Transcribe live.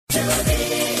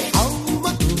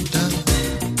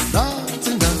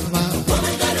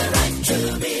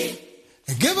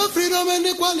Give her freedom and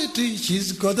equality.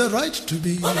 She's got the right to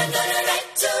be. Woman got a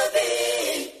right to be.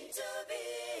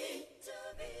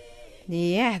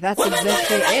 Yeah, that's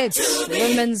exactly it.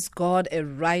 Women's got a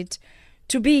right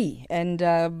to be. And,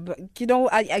 I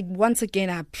once again,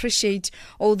 I appreciate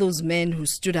all those men who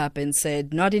stood up and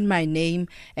said, not in my name,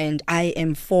 and I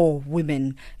am for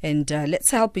women. And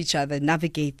let's help each other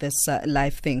navigate this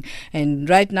life thing. And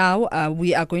right now,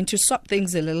 we are going to swap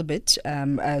things a little bit.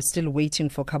 Still waiting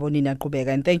for Kabonina Kubega.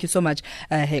 And thank you so much,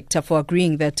 Hector, for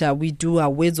agreeing that we do our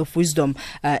words of wisdom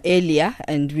earlier.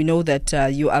 And we know that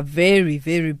you are very,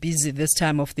 very busy this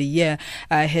time of the year.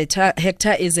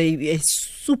 Hector is a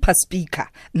super speaker,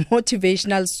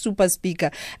 motivational super speaker,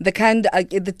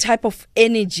 the type of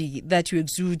energy that you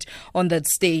exude on that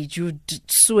stage. You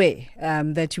swear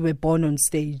that you were born on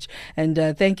stage. And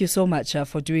thank you so much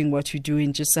for doing what you're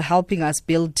doing, just helping us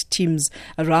build teams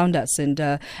around us. And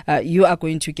you are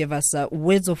going to give us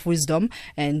words of wisdom,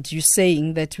 and you're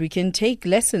saying that we can take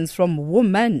lessons from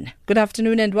women. Good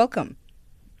afternoon and welcome.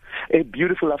 A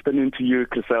beautiful afternoon to you,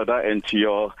 Griselda, and to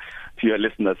your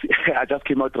listeners. I just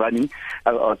came out running.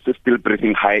 I was just still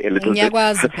breathing high a little bit.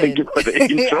 Thank you for the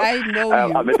intro. I know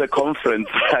you. I'm at a conference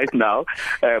right now,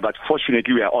 but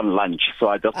fortunately we are on lunch. So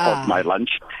I just got my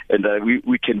lunch, and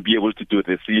we can be able to do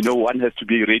this. You know, one has to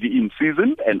be ready in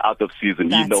season and out of season.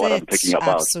 That's you know what I'm talking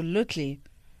about. Absolutely.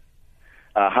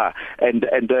 And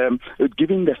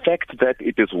given the fact that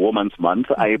it is Women's Month,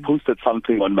 I posted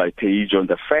something on my page on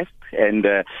the 1st, and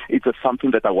it's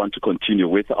something that I want to continue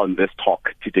with on this talk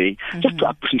today, just to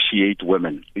appreciate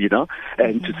women,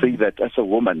 and to say that as a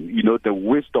woman, the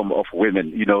wisdom of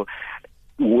women,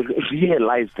 will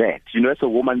realize that, as a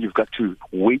woman, you've got to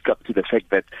wake up to the fact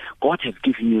that God has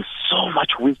given you so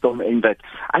much wisdom, in that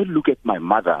I look at my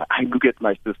mother, I look at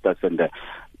my sisters, and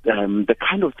the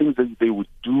kind of things that they would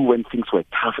do when things were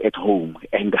tough at home,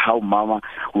 and how mama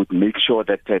would make sure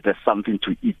that there's something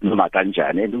to eat, and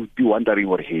they would be wondering,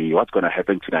 hey, what's going to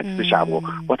happen tonight?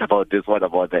 What about this? What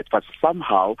about that? But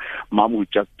somehow, mom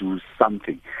would just do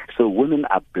something. So women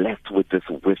are blessed with this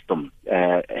wisdom.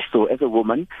 So as a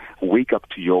woman, wake up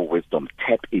to your wisdom,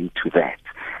 tap into that.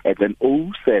 And then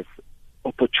O says,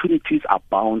 opportunities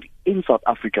abound in South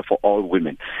Africa for all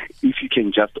women. If you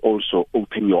can just also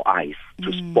open your eyes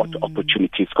to spot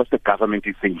opportunities, because the government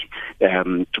is saying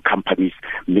to companies,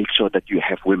 make sure that you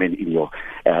have women in your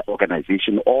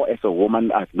organization. Or as a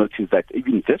woman, I've noticed that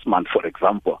even this month, for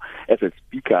example, as a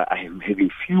speaker, I am having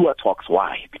fewer talks.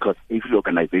 Why? Because every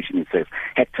organization says,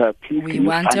 Hector, please we can you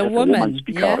want find a us woman. a woman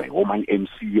speaker, or a woman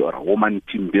MC, or a woman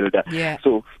team builder. Yeah.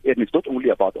 So, and it's not only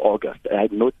about August. I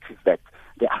noticed that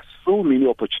there are so many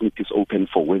opportunities open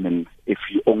for women if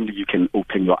you can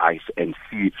open your eyes and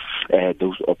see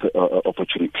those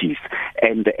opportunities.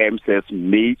 And the M says,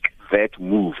 make that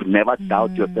move. Never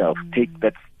doubt yourself. Take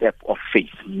that step of faith.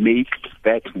 Make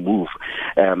that move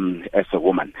as a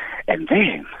woman. And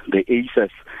then the A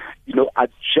says,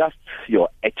 adjust your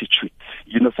attitude.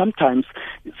 Sometimes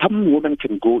some women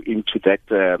can go into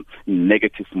that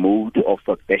negative mode of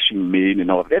bashing men and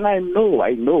all. And I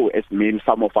know as men,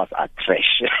 some of us are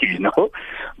trash,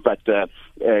 but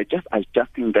just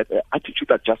adjusting that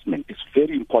attitude adjustment is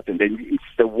very important. And it's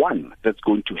the one that's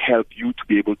going to help you to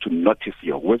be able to notice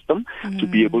your wisdom, to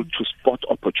be able to spot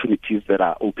opportunities that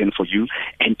are open for you,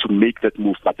 and to make that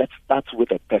move. But that starts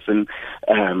with a person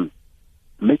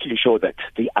making sure that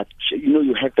they are,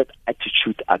 you have that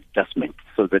attitude adjustment,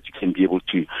 so that you can be able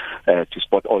to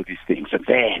spot all these things. And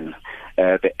then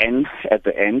at the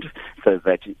end says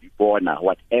that, Bona,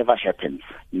 whatever happens,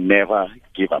 never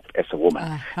give up as a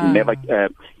woman. Never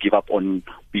give up on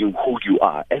being who you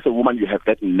are. As a woman, you have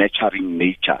that nurturing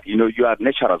nature. You are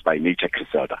nurturers by nature,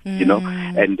 Griselda.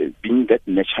 And being that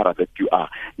nurturer that you are,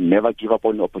 never give up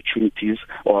on opportunities,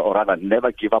 or rather,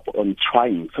 never give up on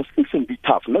trying. Because things can be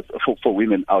tough, not for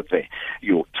women out there.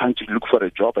 You're trying to look for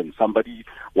a job, and somebody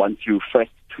wants you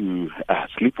first to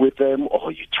sleep with them,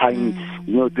 or you're trying,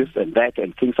 this and that,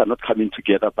 and things are not coming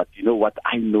together. But you know what?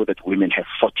 I know that women have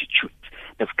fortitude.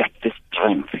 They've got this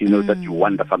strength, that you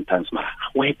wonder sometimes,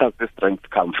 where does this strength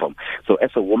come from? So as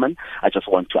a woman, I just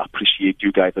want to appreciate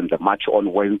you guys, and the march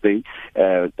on Wednesday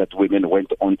that women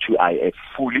went on to. I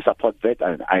fully support that,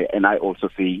 and I also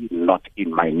say, not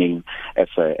in my name as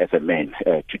a man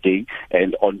today.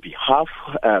 And on behalf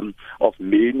of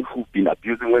men who've been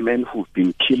abusing women, who've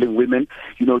been killing women,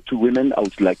 to women, I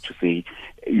would like to say,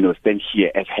 stand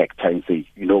here as Hector and say,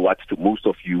 what, to most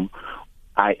of you,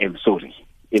 I am sorry.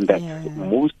 In that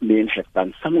most men have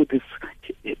done some of these,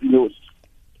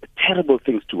 terrible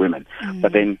things to women.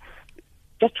 But then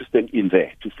just to stand in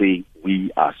there to say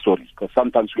we are sorry, because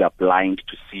sometimes we are blind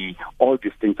to see all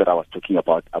these things that I was talking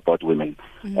about women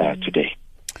today.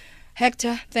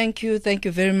 Hector, thank you. Thank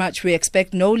you very much. We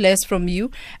expect no less from you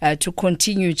to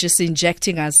continue just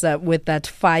injecting us with that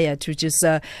fire to just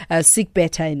seek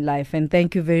better in life. And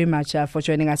thank you very much for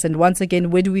joining us. And once again,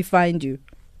 where do we find you?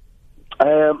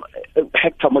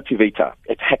 Hector Motivator.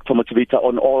 It's Hector Motivator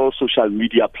on all social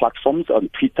media platforms, on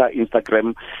Twitter,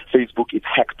 Instagram, Facebook. It's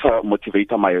Hector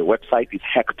Motivator. My website is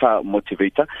Hector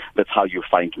Motivator. That's how you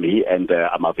find me, and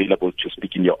I'm available to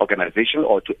speak in your organization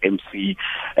or to MC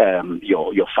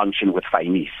your function with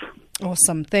Finese.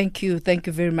 Awesome. Thank you. Thank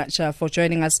you very much for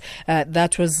joining us.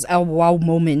 That was our wow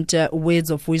moment, words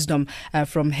of wisdom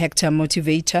from Hector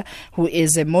Motivator, who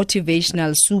is a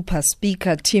motivational super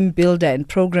speaker, team builder, and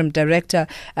program director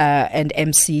and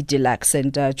MC Deluxe,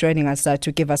 and joining us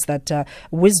to give us that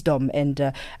wisdom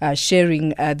and sharing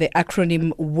the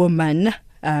acronym WOMAN,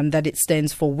 that it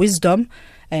stands for wisdom.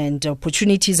 And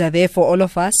opportunities are there for all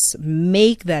of us.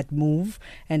 Make that move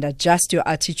and adjust your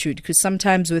attitude, because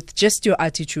sometimes with just your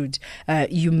attitude,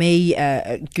 you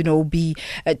may, be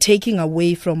taking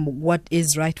away from what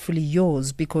is rightfully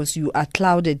yours, because you are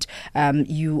clouded.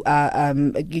 You are,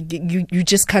 you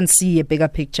just can't see a bigger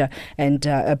picture and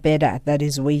a better that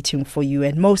is waiting for you.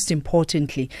 And most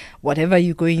importantly, whatever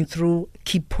you're going through,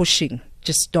 keep pushing.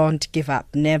 Just don't give up.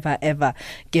 Never, ever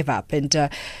give up. And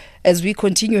as we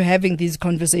continue having these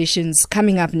conversations,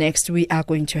 coming up next, we are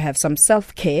going to have some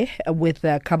self-care with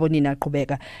Kabonina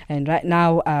Kubega. And right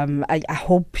now, I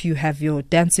hope you have your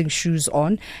dancing shoes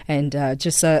on and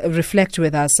just reflect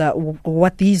with us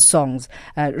what these songs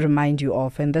remind you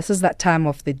of. And this is that time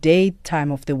of the day,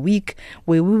 time of the week,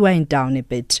 where we wind down a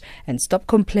bit and stop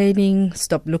complaining,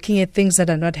 stop looking at things that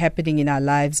are not happening in our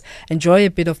lives, enjoy a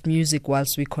bit of music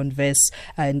whilst we converse,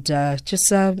 and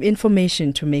just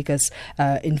information to make us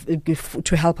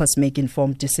to help us make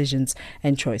informed decisions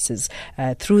and choices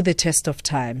through the test of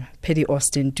time. Petty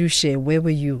Austin, do share, where were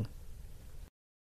you?